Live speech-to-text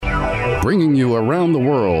bringing you around the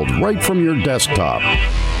world right from your desktop.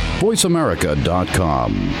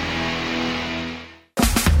 VoiceAmerica.com.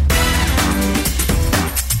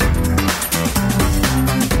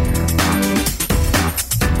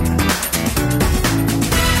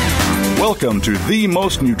 Welcome to the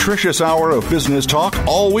most nutritious hour of business talk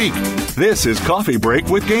all week. This is Coffee Break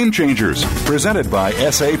with Game Changers, presented by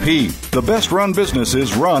SAP. The best-run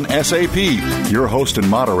businesses run SAP. Your host and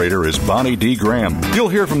moderator is Bonnie D. Graham. You'll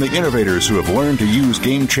hear from the innovators who have learned to use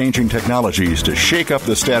game-changing technologies to shake up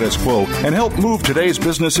the status quo and help move today's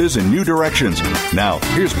businesses in new directions. Now,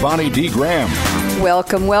 here's Bonnie D. Graham.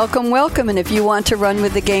 Welcome, welcome, welcome. And if you want to run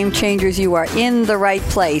with the Game Changers, you are in the right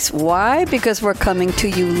place. Why? Because we're coming to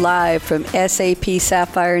you live from SAP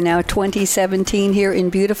Sapphire Now 2017 here in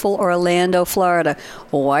beautiful Orlando, Florida.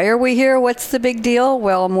 Why are we here? What's the big deal?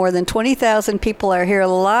 Well, more than 20,000 people are here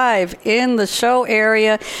live in the show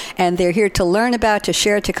area, and they're here to learn about, to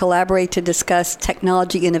share, to collaborate, to discuss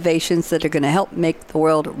technology innovations that are going to help make the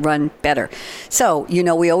world run better. So, you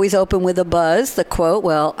know, we always open with a buzz, the quote.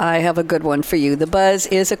 Well, I have a good one for you. The buzz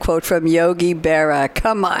is a quote from Yogi Berra.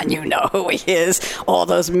 Come on, you know who he is. All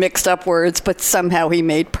those mixed up words, but somehow he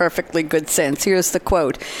made perfectly good sense. Here's the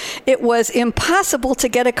quote. It was impossible to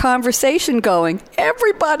get a conversation going.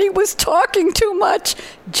 Everybody was talking too much.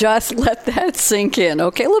 Just let that sink in.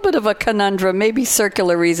 Okay, a little bit of a conundrum, maybe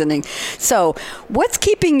circular reasoning. So, what's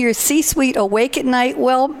keeping your C-suite awake at night?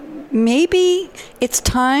 Well, maybe it's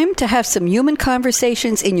time to have some human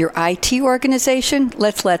conversations in your IT organization.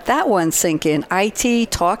 Let's let that one sink in. IT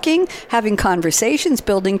talking, having conversations,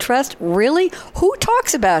 building trust. Really? Who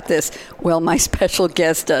talks about this? Well, my special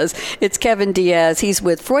guest does. It's Kevin Diaz. He's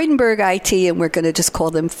with Freudenberg IT, and we're going to just call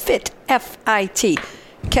them FIT, F-I-T.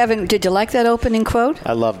 Kevin, did you like that opening quote?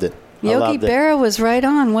 I loved it. Yogi Berra was right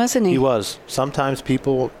on, wasn't he? He was. Sometimes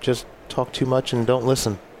people just talk too much and don't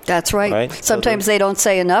listen. That's right. Sometimes they don't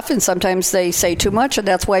say enough, and sometimes they say too much, and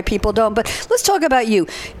that's why people don't. But let's talk about you.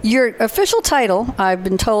 Your official title, I've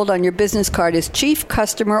been told on your business card, is Chief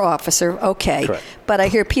Customer Officer. Okay. Correct. But I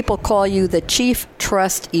hear people call you the Chief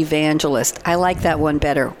Trust Evangelist. I like that one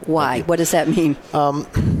better. Why? What does that mean?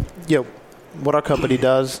 What our company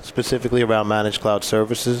does, specifically around managed cloud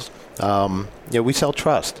services, we sell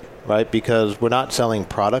trust. Right, because we're not selling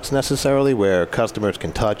products necessarily where customers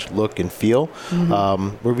can touch, look, and feel.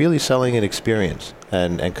 Mm-hmm. We're really selling an experience,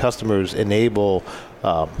 and customers enable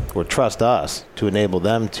or trust us to enable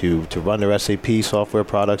them to run their SAP software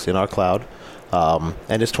products in our cloud.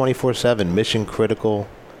 And it's 24/7 mission-critical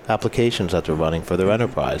applications that they're running for their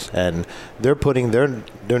enterprise. And they're putting their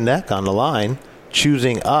neck on the line,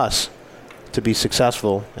 choosing us to be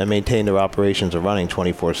successful and maintain their operations are running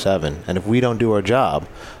 24/7. And if we don't do our job,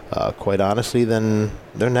 quite honestly, then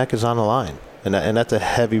their neck is on the line. And that's a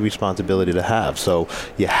heavy responsibility to have. So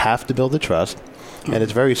you have to build the trust. And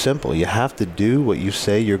it's very simple. You have to do what you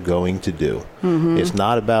say you're going to do. Mm-hmm. It's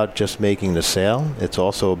not about just making the sale. It's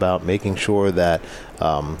also about making sure that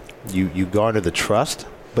you garner the trust,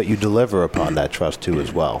 but you deliver upon that trust, too,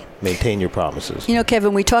 as well. Maintain your promises. You know,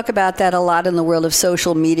 Kevin, we talk about that a lot in the world of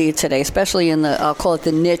social media today, especially in the, I'll call it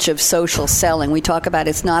the niche of social selling. We talk about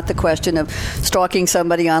it's not the question of stalking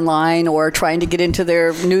somebody online or trying to get into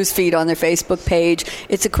their newsfeed on their Facebook page.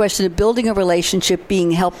 It's a question of building a relationship,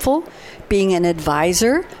 being helpful, being an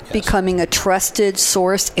advisor, yes, becoming a trusted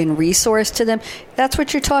source and resource to them. That's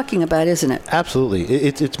what you're talking about, isn't it? Absolutely.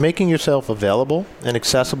 It's making yourself available and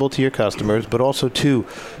accessible to your customers, but also, too,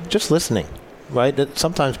 just listening, right? That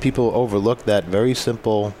sometimes people overlook that very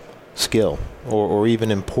simple skill or even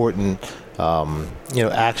important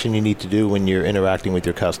action you need to do when you're interacting with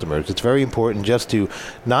your customers. It's very important just to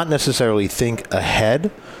not necessarily think ahead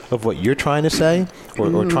of what you're trying to say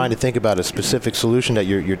or trying to think about a specific solution that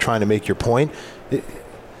you're trying to make your point.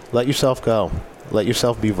 Let yourself go. Let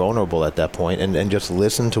yourself be vulnerable at that point and just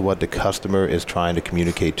listen to what the customer is trying to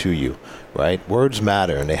communicate to you, right? Words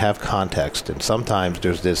matter and they have context. And sometimes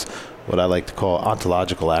there's this, what I like to call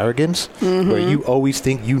ontological arrogance, where you always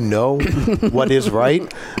think you know what is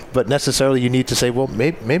right, but necessarily you need to say, well,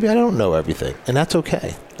 maybe I don't know everything. And that's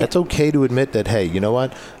okay. That's okay to admit that, hey, you know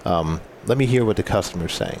what? Let me hear what the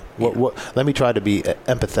customer's saying. Let me try to be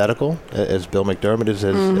empathetical, as Bill McDermott has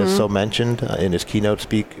so mentioned in his keynote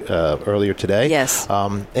speak earlier today. Yes.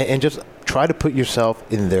 And just try to put yourself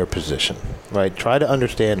in their position, right? Try to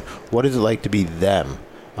understand what is it like to be them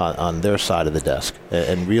on their side of the desk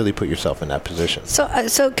and really put yourself in that position.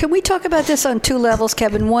 So can we talk about this on two levels,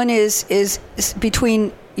 Kevin? One is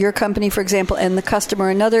between your company, for example, and the customer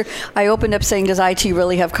another? I opened up saying, does IT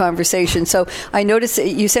really have conversations? So I noticed that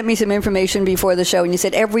you sent me some information before the show, and you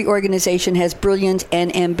said every organization has brilliant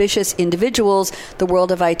and ambitious individuals. The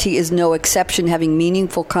world of IT is no exception, having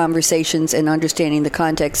meaningful conversations and understanding the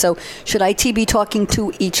context. So should IT be talking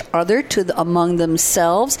to each other, among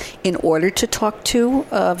themselves, in order to talk to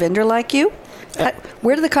a vendor like you?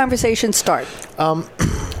 Where do the conversations start?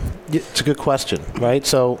 It's a good question, right?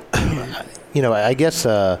 So, I guess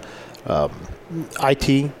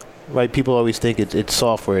IT, right? People always think it's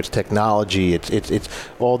software, it's technology, it's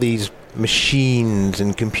all these machines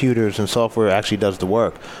and computers and software actually does the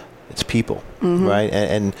work. It's people, right?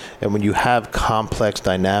 And when you have complex,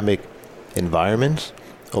 dynamic environments,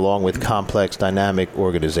 along with complex, dynamic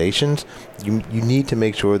organizations, you need to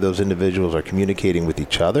make sure those individuals are communicating with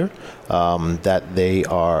each other, that they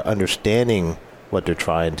are understanding what they're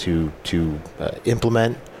trying to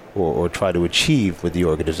implement or try to achieve with the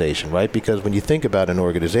organization, right? Because when you think about an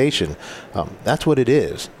organization, that's what it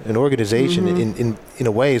is. An organization, in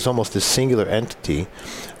a way, is almost a singular entity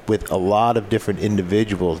with a lot of different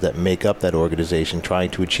individuals that make up that organization trying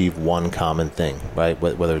to achieve one common thing, right?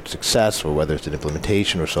 Whether it's success or whether it's an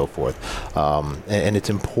implementation or so forth. And it's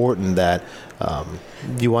important that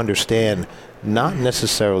you understand not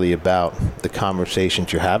necessarily about the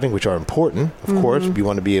conversations you're having, which are important, of course, you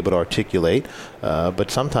want to be able to articulate,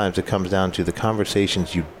 but sometimes it comes down to the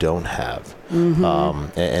conversations you don't have.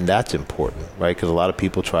 And that's important, right? Because a lot of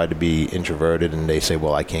people try to be introverted and they say,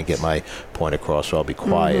 well, I can't get my point across, so I'll be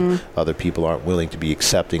quiet. Other people aren't willing to be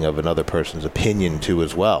accepting of another person's opinion too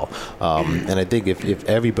as well. And I think if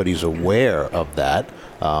everybody's aware of that,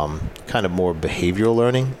 kind of more behavioral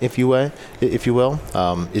learning, if you will,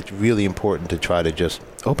 it's really important to try to just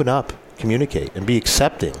open up, communicate, and be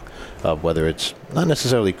accepting of whether it's not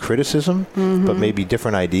necessarily criticism, but maybe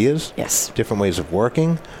different ideas, different ways of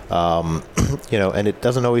working, and it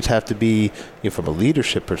doesn't always have to be, from a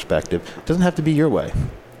leadership perspective, it doesn't have to be your way.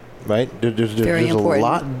 Right? There's a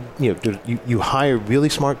lot, you hire really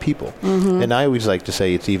smart people. And I always like to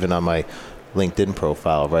say it's even on my LinkedIn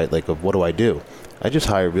profile, right? Like, what do I do? I just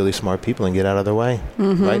hire really smart people and get out of their way,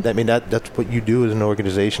 right? I mean, that's what you do as an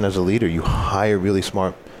organization, as a leader. You hire really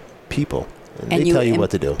smart people. And they tell you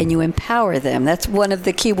what to do. And you empower them. That's one of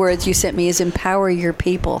the key words you sent me, is empower your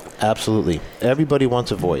people. Absolutely. Everybody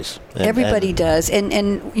wants a voice. Everybody does.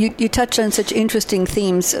 And you touched on such interesting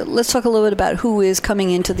themes. Let's talk a little bit about who is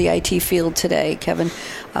coming into the IT field today, Kevin.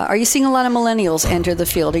 Are you seeing a lot of millennials enter the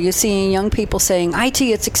field? Are you seeing young people saying, IT,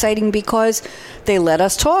 it's exciting because they let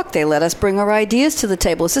us talk, they let us bring our ideas to the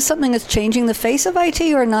table? Is this something that's changing the face of IT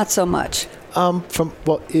or not so much?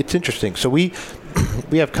 Well, it's interesting. So we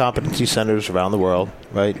have competency centers around the world,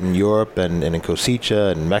 right, in Europe and in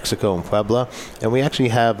Cosicha and Mexico and Puebla. And we actually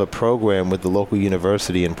have a program with the local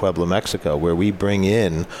university in Puebla, Mexico, where we bring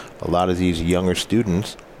in a lot of these younger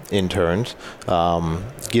students, interns,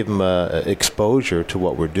 give them exposure to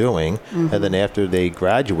what we're doing, and then after they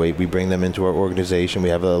graduate, we bring them into our organization. We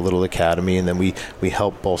have a little academy, and then we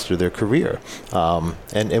help bolster their career.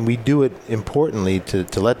 And we do it importantly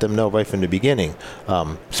to let them know right from the beginning,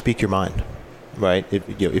 speak your mind. Right?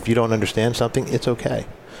 If you don't understand something, it's okay.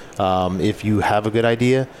 If you have a good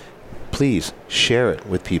idea, please share it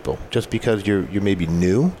with people. Just because you're maybe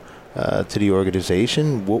new to the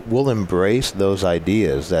organization, we'll embrace those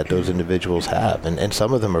ideas that those individuals have. And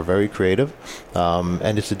some of them are very creative,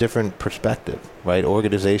 and it's a different perspective, right?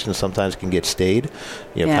 Organizations sometimes can get stayed,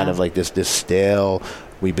 kind of like this stale,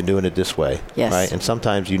 we've been doing it this way, right? And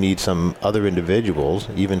sometimes you need some other individuals,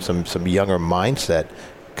 even some younger mindset,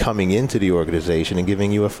 coming into the organization and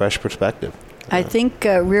giving you a fresh perspective. I think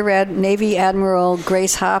Navy Admiral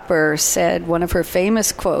Grace Hopper said one of her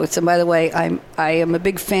famous quotes, and by the way, I am a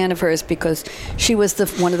big fan of hers because she was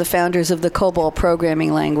one of the founders of the COBOL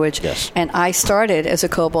programming language. Yes. And I started as a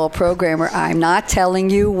COBOL programmer. I'm not telling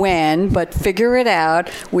you when, but figure it out.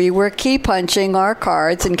 We were key punching our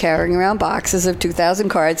cards and carrying around boxes of 2,000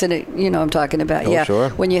 cards, and I'm talking about. Oh, sure.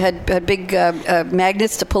 When you had big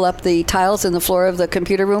magnets to pull up the tiles in the floor of the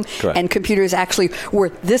computer room. Correct. And computers actually were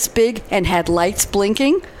this big and had lights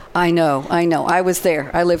blinking. I know. I was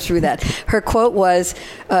there. I lived through that. Her quote was,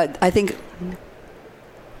 I think,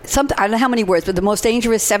 I don't know how many words, but the most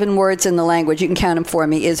dangerous 7 words in the language, you can count them for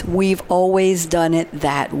me, is "we've always done it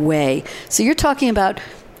that way." So you're talking about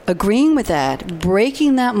agreeing with that,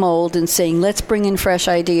 breaking that mold and saying, let's bring in fresh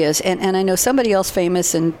ideas. And I know somebody else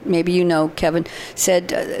famous, and maybe Kevin,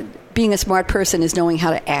 said being a smart person is knowing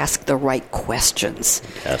how to ask the right questions.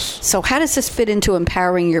 Yes. So how does this fit into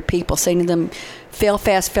empowering your people, saying to them, fail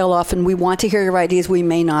fast, fail often, we want to hear your ideas, we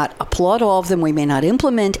may not applaud all of them, we may not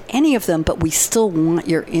implement any of them, but we still want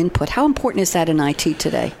your input. How important is that in IT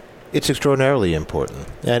today? It's extraordinarily important.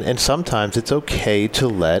 And sometimes it's okay to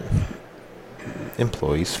let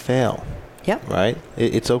employees fail. Yep. Right?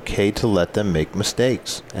 It's okay to let them make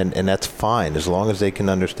mistakes. And that's fine as long as they can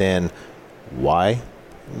understand why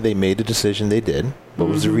they made the decision they did. What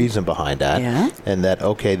was the reason behind that? Yeah. And that,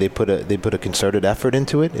 okay, they put a concerted effort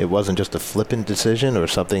into it. It wasn't just a flippant decision or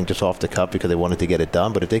something just off the cuff because they wanted to get it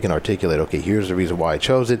done. But if they can articulate, okay, here's the reason why I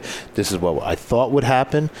chose it. This is what I thought would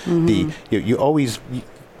happen.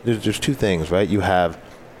 There's two things, right? You have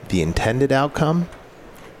the intended outcome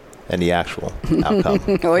and the actual outcome.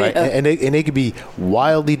 Right? Yeah. And they could be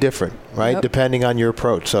wildly different, right? Yep. Depending on your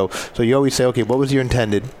approach. So you always say, okay, what was your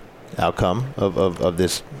intended outcome of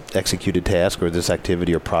this executed task or this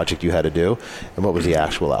activity or project you had to do, and what was the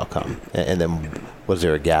actual outcome? And then was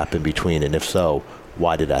there a gap in between? And if so,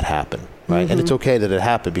 why did that happen? Right? And it's okay that it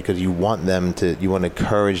happened because you want to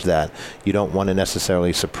encourage that. You don't want to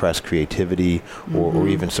necessarily suppress creativity or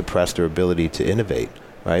even suppress their ability to innovate.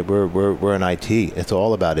 Right? We're in IT. It's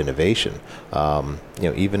all about innovation.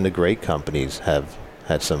 Even the great companies have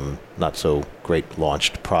had some not so great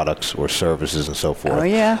launched products or services and so forth. Oh,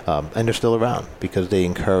 yeah. And they're still around because they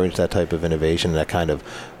encourage that type of innovation, that kind of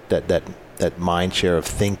that mind share of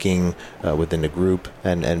thinking within the group,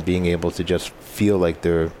 and being able to just feel like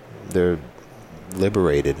they're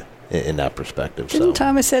liberated in that perspective. Didn't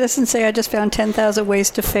Thomas Edison say, I just found 10,000 ways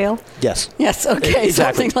to fail? Yes. Yes, okay,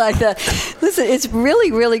 Exactly. something like that. Listen, it's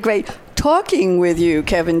really, really great talking with you,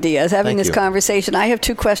 Kevin Diaz, having Thank this you. conversation. I have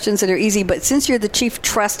two questions that are easy, but since you're the Chief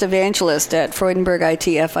Trust Evangelist at Freudenberg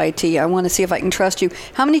IT, FIT, I want to see if I can trust you.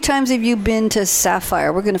 How many times have you been to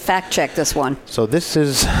Sapphire? We're going to fact check this one. So this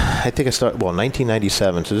is, I think I started,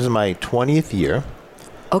 1997, so this is my 20th year.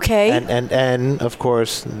 Okay. And of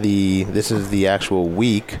course, this is the actual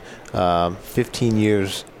week. 15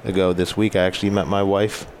 years ago this week, I actually met my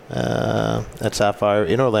wife at Sapphire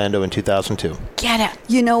in Orlando in 2002. Get it.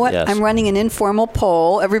 You know what? Yes. I'm running an informal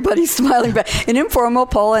poll. Everybody's smiling back. An informal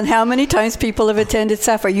poll on how many times people have attended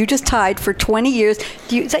Sapphire. You just tied for 20 years.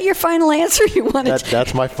 Is that your final answer? You want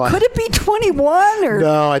That's my final. Could it be 21 or?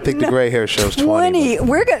 No, I think the gray hair shows 20.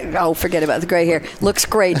 We're gonna. Forget about the gray hair. Looks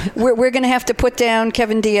great. we're going to have to put down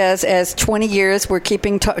Kevin Diaz as 20 years. We're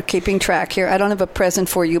keeping track here. I don't have a present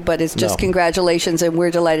for you, but it's just congratulations, and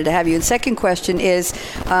we're delighted to have you. And second question is.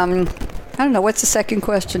 I don't know. What's the second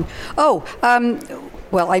question? Well,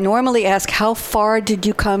 I normally ask, how far did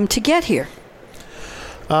you come to get here?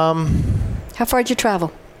 How far did you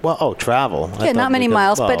travel? Well, travel. Yeah, not many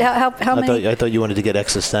miles, but how many? I thought you wanted to get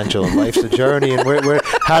existential, and life's a journey, and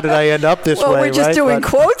how did I end up this way? Well, we're just doing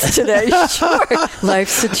quotes today. Sure.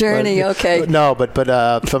 Life's a journey, okay. No, but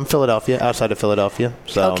from Philadelphia, outside of Philadelphia.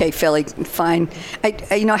 So. Okay, Philly, fine. I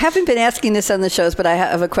haven't been asking this on the shows, but I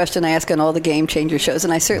have a question I ask on all the Game Changer shows,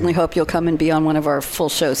 and I certainly hope you'll come and be on one of our full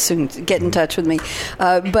shows soon. Get in touch with me.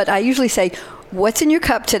 But I usually say, what's in your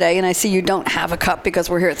cup today? And I see you don't have a cup because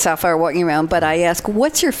we're here at Sapphire walking around, but I ask,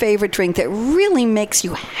 what's your favorite drink that really makes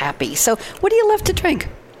you happy? So what do you love to drink?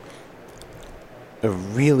 A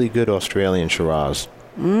really good Australian Shiraz.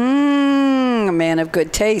 A man of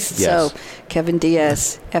good taste. Yes. So, Kevin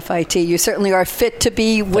Diaz, FIT, you certainly are fit to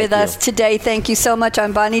be with us today. Thank you so much.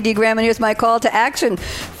 I'm Bonnie D. Graham, and here's my call to action.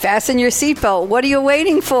 Fasten your seatbelt. What are you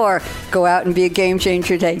waiting for? Go out and be a game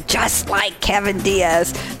changer today, just like Kevin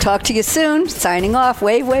Diaz. Talk to you soon. Signing off.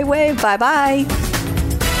 Wave, wave, wave. Bye-bye.